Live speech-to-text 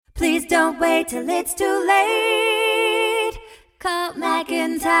Please don't wait till it's too late. Call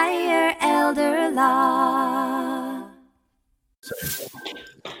McIntyre Elder Law.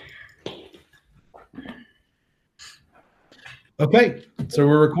 Okay, so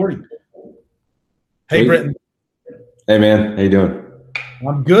we're recording. Hey, Brenton. Hey, man. How you doing?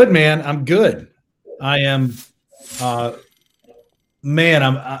 I'm good, man. I'm good. I am, man.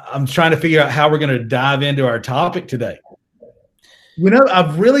 I'm trying to figure out how we're going to dive into our topic today. You know,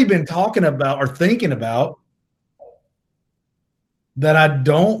 I've really been talking about or thinking about that I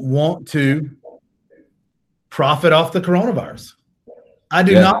don't want to profit off the coronavirus. I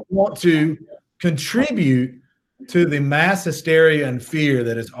do not want to contribute to the mass hysteria and fear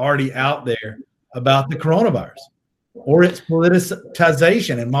that is already out there about the coronavirus or its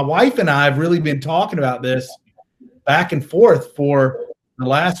politicization. And my wife and I have really been talking about this back and forth for the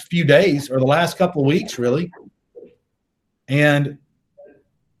last few days or the last couple of weeks, really. And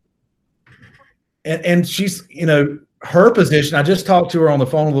she's, you know, her position, I just talked to her on the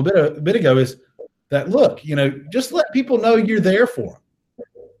phone a bit ago, is that, look, you know, just let people know you're there for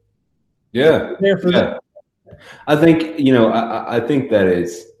them. Yeah. There for them. I think, you know, I think that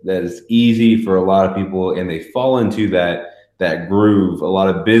is easy for a lot of people, and they fall into that groove. A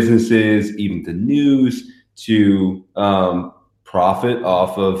lot of businesses, even the news, to profit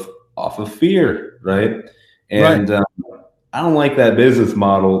off of fear, right? And I don't like that business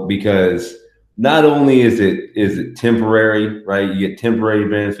model, because not only is it temporary, right? You get temporary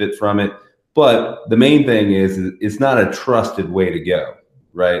benefit from it, but the main thing is it's not a trusted way to go,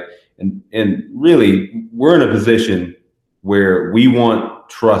 right? And really, we're in a position where we want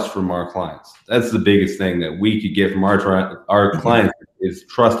trust from our clients. That's the biggest thing that we could get from our clients is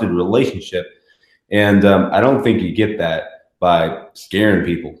trusted relationship. And I don't think you get that by scaring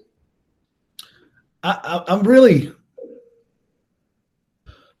people. I'm really,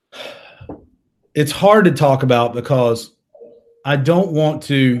 it's hard to talk about because I don't want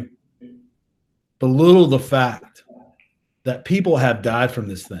to belittle the fact that people have died from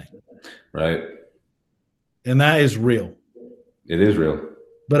this thing. Right. And that is real. It is real.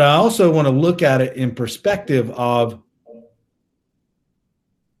 But I also want to look at it in perspective of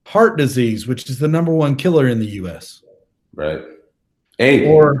heart disease, which is the number one killer in the U.S. Right. Hey,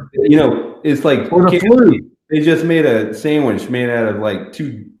 or, you know, it's like or the flu. They just made a sandwich made out of like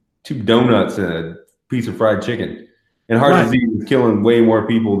two donuts and a piece of fried chicken. And heart disease is killing way more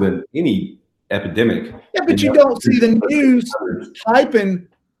people than any epidemic. Yeah, but you don't see the news hyping.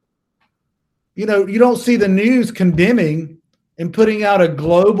 You know, you don't see the news condemning and putting out a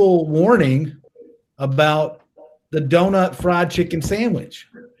global warning about the donut fried chicken sandwich.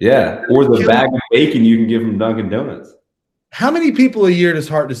 Yeah, or the bag of bacon you can get from Dunkin' Donuts. How many people a year does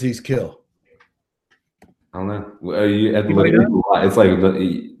heart disease kill? I don't know. You have to look at it a lot. It's like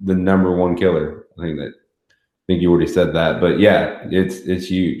the number one killer. I think you already said that, but yeah, it's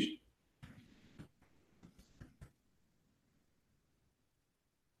huge.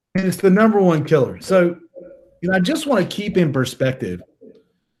 And it's the number one killer. So, you know, I just want to keep in perspective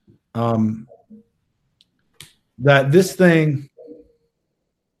that this thing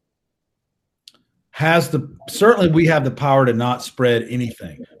has certainly we have the power to not spread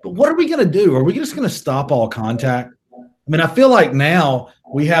anything. But what are we going to do? Are we just going to stop all contact? I mean, I feel like now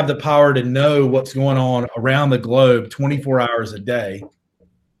we have the power to know what's going on around the globe 24 hours a day.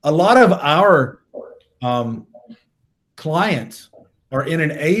 A lot of our clients are in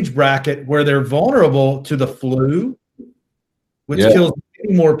an age bracket where they're vulnerable to the flu, which kills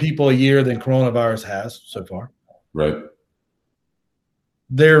many more people a year than coronavirus has so far. Right.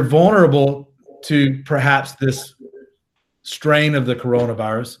 They're vulnerable to perhaps this strain of the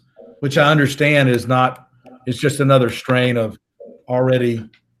coronavirus, which I understand it's just another strain of already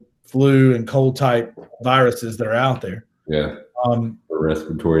flu and cold type viruses that are out there. Yeah.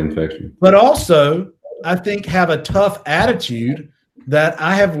 Respiratory infection. But also, I think have a tough attitude that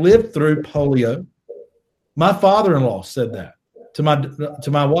I have lived through polio. My father-in-law said that to my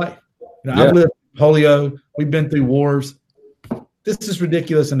wife. You know, I've lived through polio. We've been through wars. This is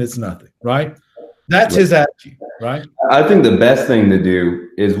ridiculous and it's nothing, right? That's his attitude, right? I think the best thing to do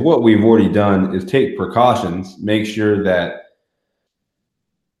is what we've already done is take precautions, make sure that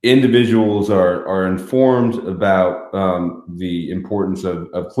individuals are informed about the importance of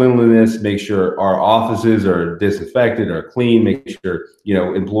cleanliness, make sure our offices are disinfected or clean, make sure, you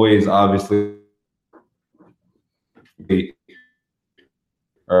know, employees obviously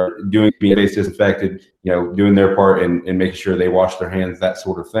are doing face disinfected, you know, doing their part and making sure they wash their hands, that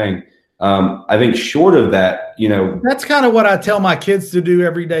sort of thing. I think short of that, you know, that's kind of what I tell my kids to do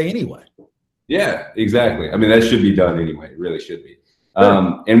every day anyway. Yeah, exactly. I mean, that should be done anyway. It really should be.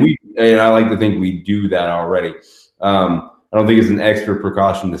 And I like to think we do that already. I don't think it's an extra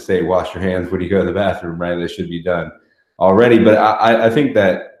precaution to say wash your hands when you go to the bathroom, right? That should be done already. But I think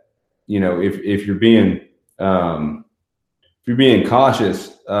that, if you're being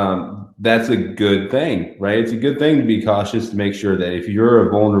cautious, that's a good thing, right? It's a good thing to be cautious, to make sure that if you're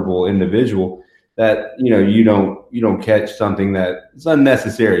a vulnerable individual, that you don't catch something that is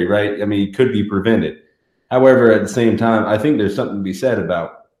unnecessary, right? I mean, it could be prevented. However, at the same time, I think there's something to be said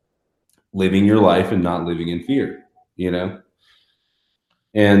about living your life and not living in fear,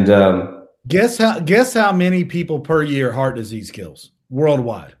 And guess how many people per year heart disease kills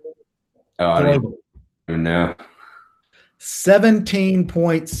worldwide? I don't know.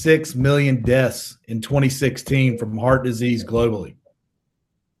 17.6 million deaths in 2016 from heart disease globally.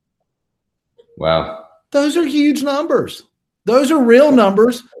 Wow. Those are huge numbers. Those are real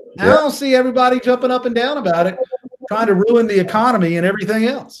numbers. I don't see everybody jumping up and down about it, trying to ruin the economy and everything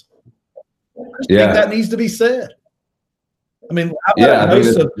else. I think that needs to be said. I mean, how about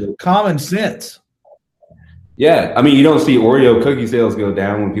of common sense? Yeah, I mean, you don't see Oreo cookie sales go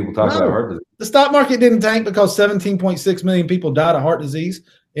down when people talk about heart disease. The stock market didn't tank because 17.6 million people died of heart disease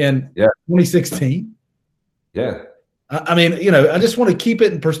in 2016. Yeah. I mean, I just want to keep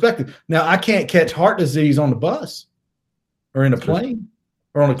it in perspective. Now, I can't catch heart disease on the bus or in a plane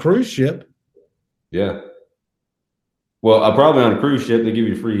or on a cruise ship. Yeah. Well, probably on a cruise ship, they give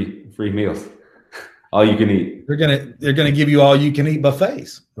you free meals. All you can eat. They're gonna give you all you can eat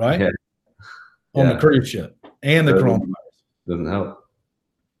buffets, right? Yeah. On the cruise ship and the coronavirus. Doesn't help.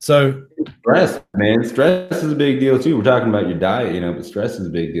 So stress, man. Stress is a big deal too. We're talking about your diet, but stress is a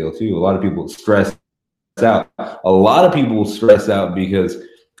big deal too. A lot of people stress out. A lot of people stress out because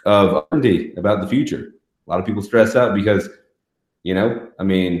of uncertainty about the future. A lot of people stress out because, you don't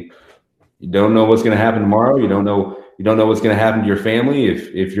know what's going to happen tomorrow. You don't know what's going to happen to your family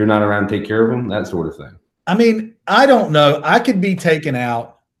if you're not around to take care of them, that sort of thing. I mean, I don't know. I could be taken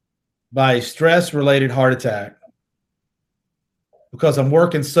out by a stress-related heart attack because I'm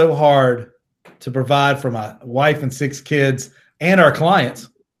working so hard to provide for my wife and 6 kids and our clients.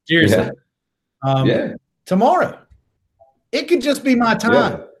 Seriously. Tomorrow. It could just be my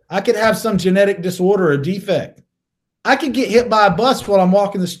time. Yeah. I could have some genetic disorder or defect. I could get hit by a bus while I'm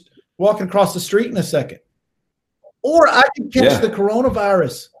walking across the street in a second. Or I could catch the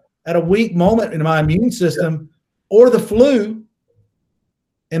coronavirus at a weak moment in my immune system or the flu,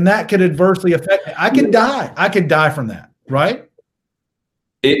 and that could adversely affect me. I could die. I could die from that, right?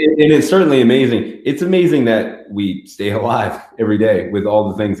 And it's certainly amazing. It's amazing that we stay alive every day with all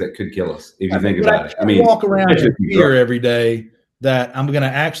the things that could kill us, if you think about it. I mean, walk around in fear every day that I'm going to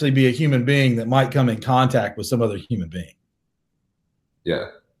actually be a human being that might come in contact with some other human being. Yeah.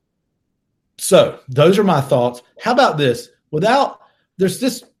 So those are my thoughts. How about this?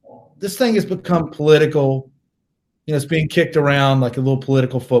 This thing has become political. It's being kicked around like a little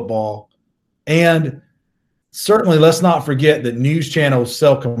political football. And certainly let's not forget that news channels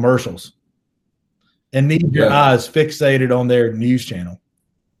sell commercials and need your eyes fixated on their news channel.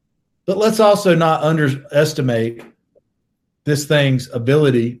 But let's also not underestimate this thing's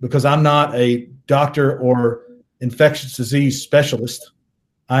ability, because I'm not a doctor or infectious disease specialist.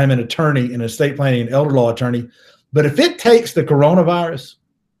 I am an attorney, an estate planning and elder law attorney. But if it takes the coronavirus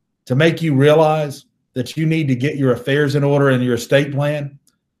to make you realize that you need to get your affairs in order in your estate plan,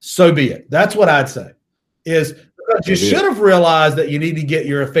 so be it. That's what I'd say. Is because you should have realized that you need to get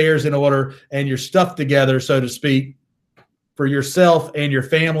your affairs in order and your stuff together, so to speak, for yourself and your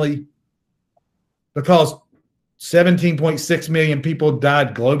family, because 17.6 million people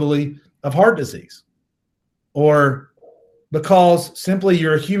died globally of heart disease, or because simply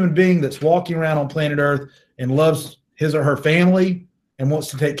you're a human being that's walking around on planet Earth and loves his or her family and wants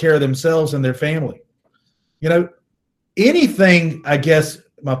to take care of themselves and their family. Anything, I guess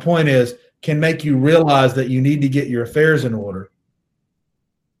my point is, can make you realize that you need to get your affairs in order.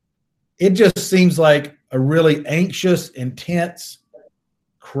 It just seems like a really anxious, intense,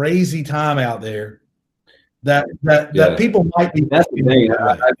 crazy time out there that people might be. That's the thing.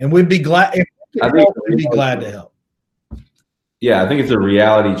 And we'd be glad. We'd be glad to help. Yeah, I think it's a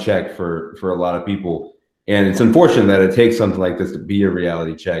reality check for a lot of people, and it's unfortunate that it takes something like this to be a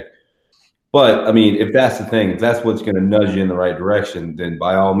reality check. But I mean, if that's the thing, if that's what's going to nudge you in the right direction, then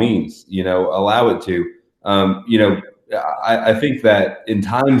by all means, allow it to. I think that in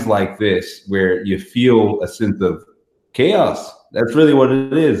times like this, where you feel a sense of chaos, that's really what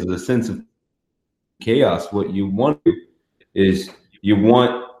it is a sense of chaos. What you want is you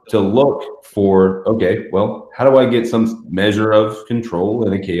want to look for, okay, well, how do I get some measure of control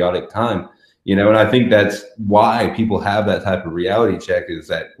in a chaotic time? And I think that's why people have that type of reality check, is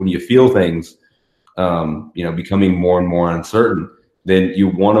that when you feel things, becoming more and more uncertain, then you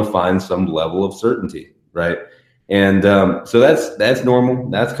want to find some level of certainty, right? And so that's normal,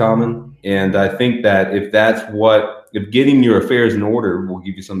 that's common. And I think that if getting your affairs in order will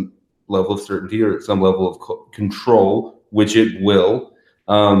give you some level of certainty or some level of control, which it will,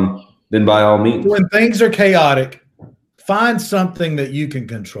 then by all means. When things are chaotic, find something that you can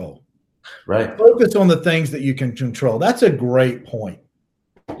control. Right. Focus on the things that you can control. That's a great point.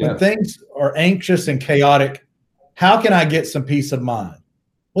 When things are anxious and chaotic, how can I get some peace of mind?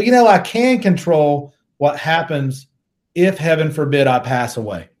 Well, I can control what happens if, heaven forbid, I pass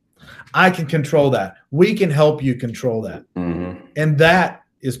away. I can control that. We can help you control that. Mm-hmm. And that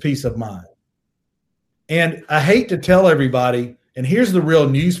is peace of mind. And I hate to tell everybody, and here's the real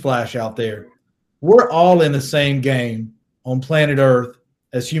news flash out there. We're all in the same game on planet Earth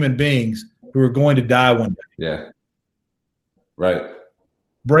as human beings who are going to die one day. Yeah. Right.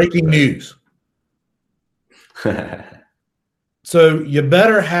 Breaking news. So you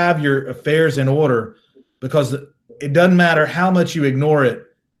better have your affairs in order, because it doesn't matter how much you ignore it,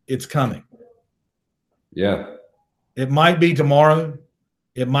 it's coming. Yeah. It might be tomorrow.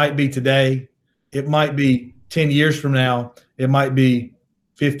 It might be today. It might be 10 years from now. It might be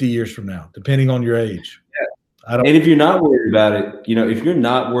 50 years from now, depending on your age. Yeah. And if you're not worried about it, if you're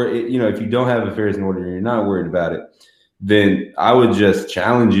not worried, if you don't have affairs in order and you're not worried about it, then I would just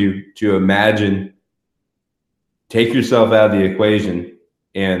challenge you to imagine, take yourself out of the equation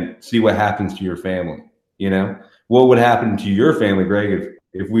and see what happens to your family. What would happen to your family, Greg,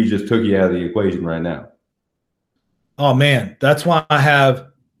 if we just took you out of the equation right now? Oh man, that's why I have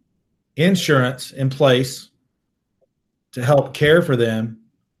insurance in place to help care for them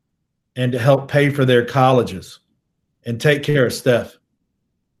and to help pay for their colleges and take care of Steph.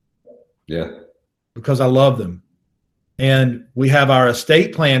 Yeah. Because I love them. And we have our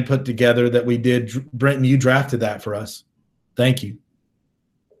estate plan put together that we did. Brenton, you drafted that for us. Thank you.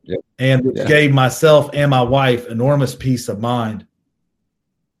 Yeah. And which gave myself and my wife enormous peace of mind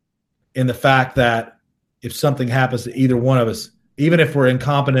in the fact that if something happens to either one of us, even if we're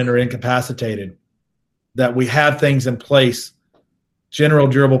incompetent or incapacitated, that we have things in place, general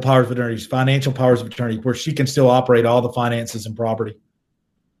durable powers of attorney, financial powers of attorney, where she can still operate all the finances and property.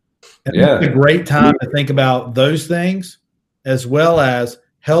 And it's a great time to think about those things, as well as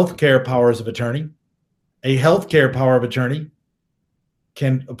healthcare powers of attorney. A healthcare power of attorney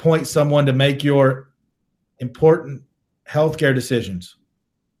can appoint someone to make your important healthcare decisions.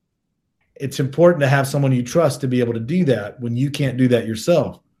 It's important to have someone you trust to be able to do that when you can't do that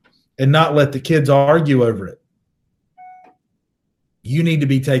yourself, and not let the kids argue over it. You need to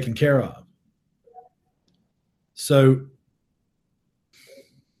be taken care of. So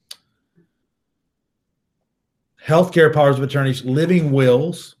healthcare powers of attorneys, living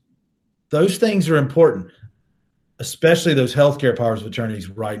wills, those things are important, especially those healthcare powers of attorneys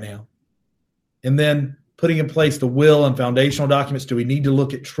right now. And then putting in place the will and foundational documents. Do we need to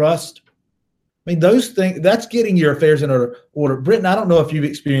look at trust? I mean, those things, that's getting your affairs in order. Brenton, I don't know if you've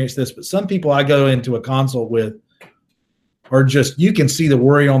experienced this, but some people I go into a consult with are just, you can see the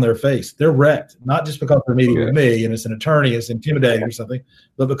worry on their face. They're wrecked, not just because they're meeting with me and it's an attorney, it's intimidating or something,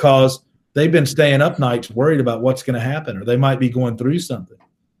 but because they've been staying up nights worried about what's going to happen, or they might be going through something.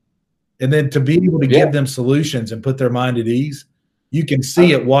 And then to be able to give them solutions and put their mind at ease, you can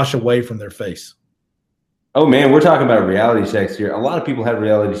see it wash away from their face. Oh man, we're talking about reality checks here. A lot of people have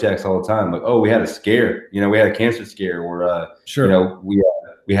reality checks all the time. Like, oh, we had a scare, we had a cancer scare, or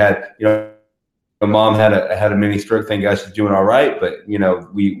we had, my mom had a mini stroke. Thank God she's doing all right. But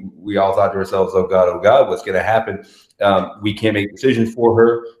we all thought to ourselves, oh God, what's going to happen? We can't make decisions for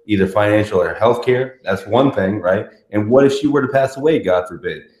her, either financial or healthcare. That's one thing, right? And what if she were to pass away? God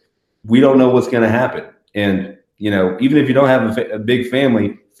forbid. We don't know what's going to happen. And even if you don't have a big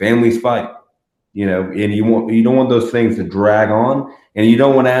family, families fight. And you don't want those things to drag on, and you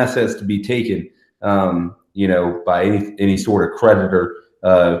don't want assets to be taken, by any sort of creditor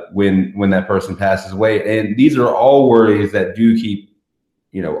when that person passes away. And these are all worries that do keep,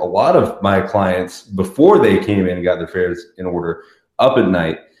 a lot of my clients, before they came in and got their affairs in order, up at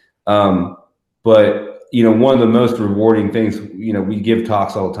night. But one of the most rewarding things, we give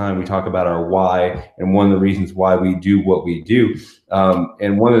talks all the time. We talk about our why and one of the reasons why we do what we do.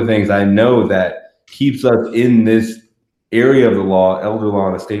 And one of the things I know that keeps us in this area of the law, elder law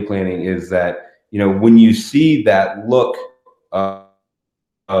and estate planning, is that, when you see that look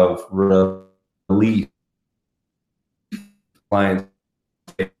of relief, clients,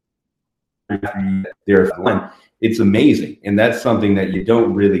 it's amazing. And that's something that you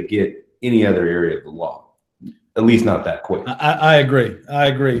don't really get any other area of the law, at least not that quick. I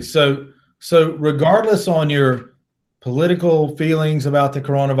agree. So regardless on your political feelings about the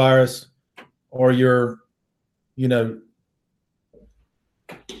coronavirus or your,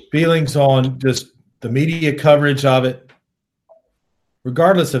 feelings on just the media coverage of it,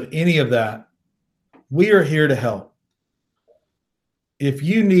 regardless of any of that, we are here to help. If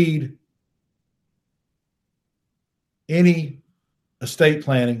you need any estate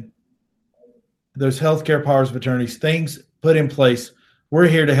planning, those healthcare powers of attorneys, things put in place, we're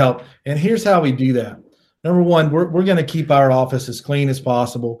here to help. And here's how we do that. Number one, we're going to keep our office as clean as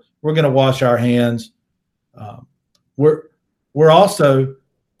possible. We're going to wash our hands. We're also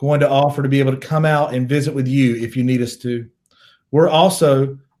going to offer to be able to come out and visit with you if you need us to. We're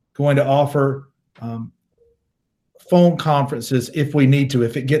also going to offer phone conferences if we need to,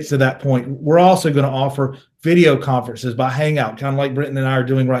 if it gets to that point. We're also going to offer video conferences by Hangout, kind of like Brenton and I are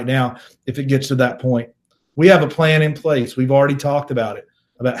doing right now, if it gets to that point. We have a plan in place. We've already talked about it,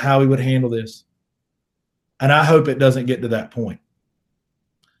 about how we would handle this. And I hope it doesn't get to that point.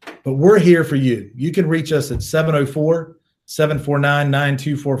 But we're here for you. You can reach us at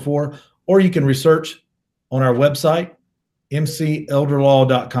 704-749-9244, or you can research on our website,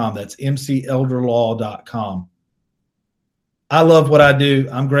 mcelderlaw.com. That's mcelderlaw.com. I love what I do.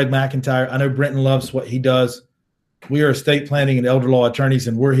 I'm Greg McIntyre. I know Brenton loves what he does. We are estate planning and elder law attorneys,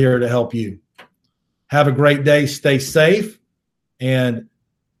 and we're here to help you. Have a great day. Stay safe, and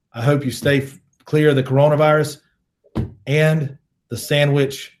I hope you stay clear of the coronavirus and the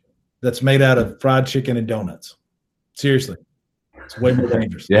sandwich that's made out of fried chicken and donuts. Seriously, it's way more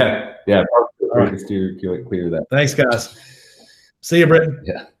dangerous. Yeah. All right. To clear that. Thanks, guys. See you, Brenton.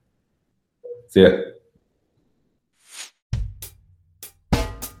 Yeah. See ya.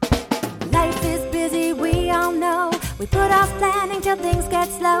 Life is busy, we all know. We put off planning till things get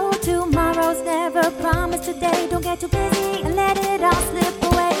slow. Tomorrow's never promised today. Don't get too busy and let it all slip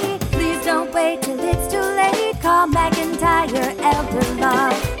away. Please don't wait till it's too late. Call McIntyre Elder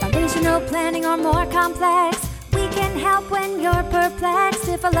Law. Foundational planning or more complex. We can help when you're perplexed.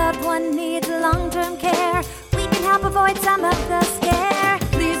 If a loved one needs long-term care, we can help avoid some of the scare.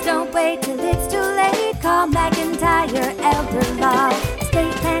 Please don't wait till it's too late. Call McIntyre Elder Law.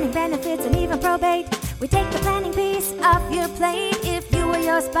 Estate planning, benefits, and even probate. We take the planning piece off your plate. If you or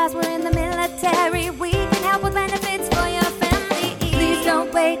your spouse were in the military, we can help with benefits for your family. Please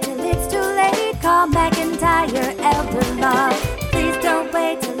don't wait till it's too late. Call McIntyre Elder Law.